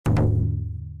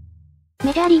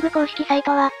メジャーリーグ公式サイ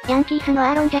トは、ヤンキースの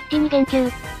アーロン・ジャッジに言及。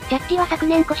ジャッジは昨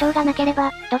年故障がなけれ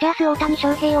ば、ドジャース大谷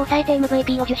翔平を抑えて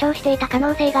MVP を受賞していた可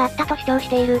能性があったと主張し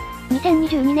ている。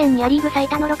2022年にアリーグ最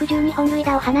多の62本塁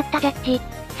打を放ったジャッジ。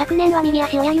昨年は右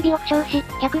足親指を負傷し、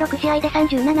106試合で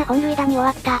37本塁打に終わ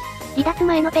った。離脱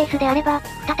前のペースであれば、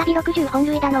再び60本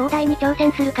塁打の大台に挑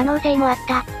戦する可能性もあっ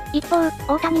た。一方、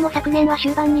大谷も昨年は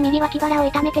終盤に右脇腹を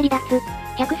痛めて離脱。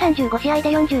135試合で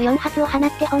44発を放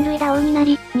って本塁打王にな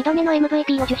り、2度目の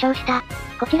MVP を受賞した。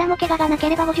こちらも怪我がなけ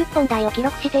れば50本台を記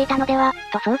録していたのでは、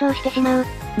と想像してしまう。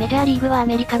メジャーリーグはア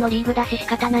メリカのリーグだし仕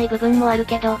方ない部分もある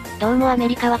けど、どうもアメ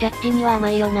リカはジャッジには甘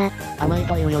いよな。甘い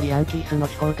というよりヤンキースの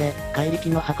地方で、怪力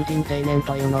の白人青年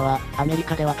というのは、アメリ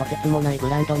カではとてつもないブ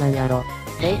ランドなんやろ。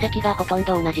成績がほとん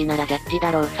ど同じならジャッジ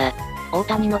だろうさ。大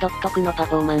谷の独特のパ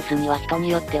フォーマンスには人に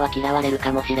よっては嫌われる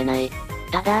かもしれない。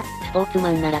ただ、スポーツ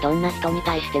マンならどんな人に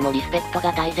対してもリスペクト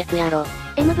が大切やろ。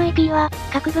MVP は、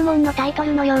各部門のタイト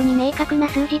ルのように明確な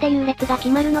数字で優劣が決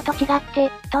まるのと違って、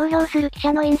投票する記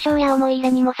者の印象や思い入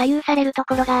れにも左右されると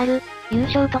ころがある。優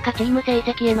勝とかチーム成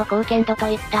績への貢献度と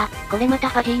いった、これまた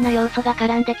ファジーな要素が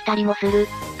絡んできたりもする。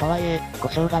とはいえ、故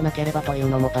障がなければという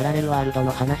のもパラレルワールド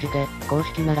の話で、公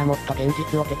式ならもっと現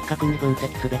実を的確に分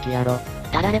析すべきやろ。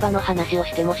たらればの話を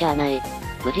してもしゃあない。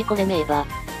無事これ名馬。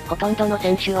ほとんどの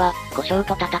選手は、故障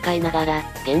と戦いながら、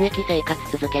現役生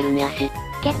活続けるんやし。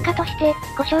結果として、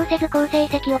故障せず好成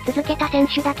績を続けた選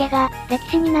手だけが、歴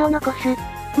史に名を残す。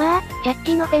まあ、ジャッ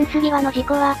ジのフェンス際の事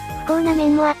故は、不幸な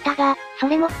面もあったが、そ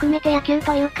れも含めて野球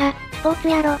というか、スポーツ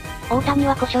やろ。大谷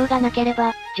は故障がなけれ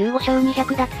ば、15勝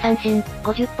200奪三振、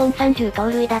50本30盗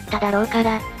塁だっただろうか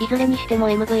ら、いずれにしても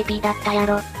MVP だったや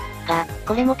ろ。が、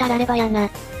これもたらればやな。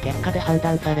結果で判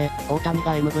断され、大谷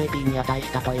が MVP に値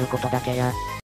したということだけや。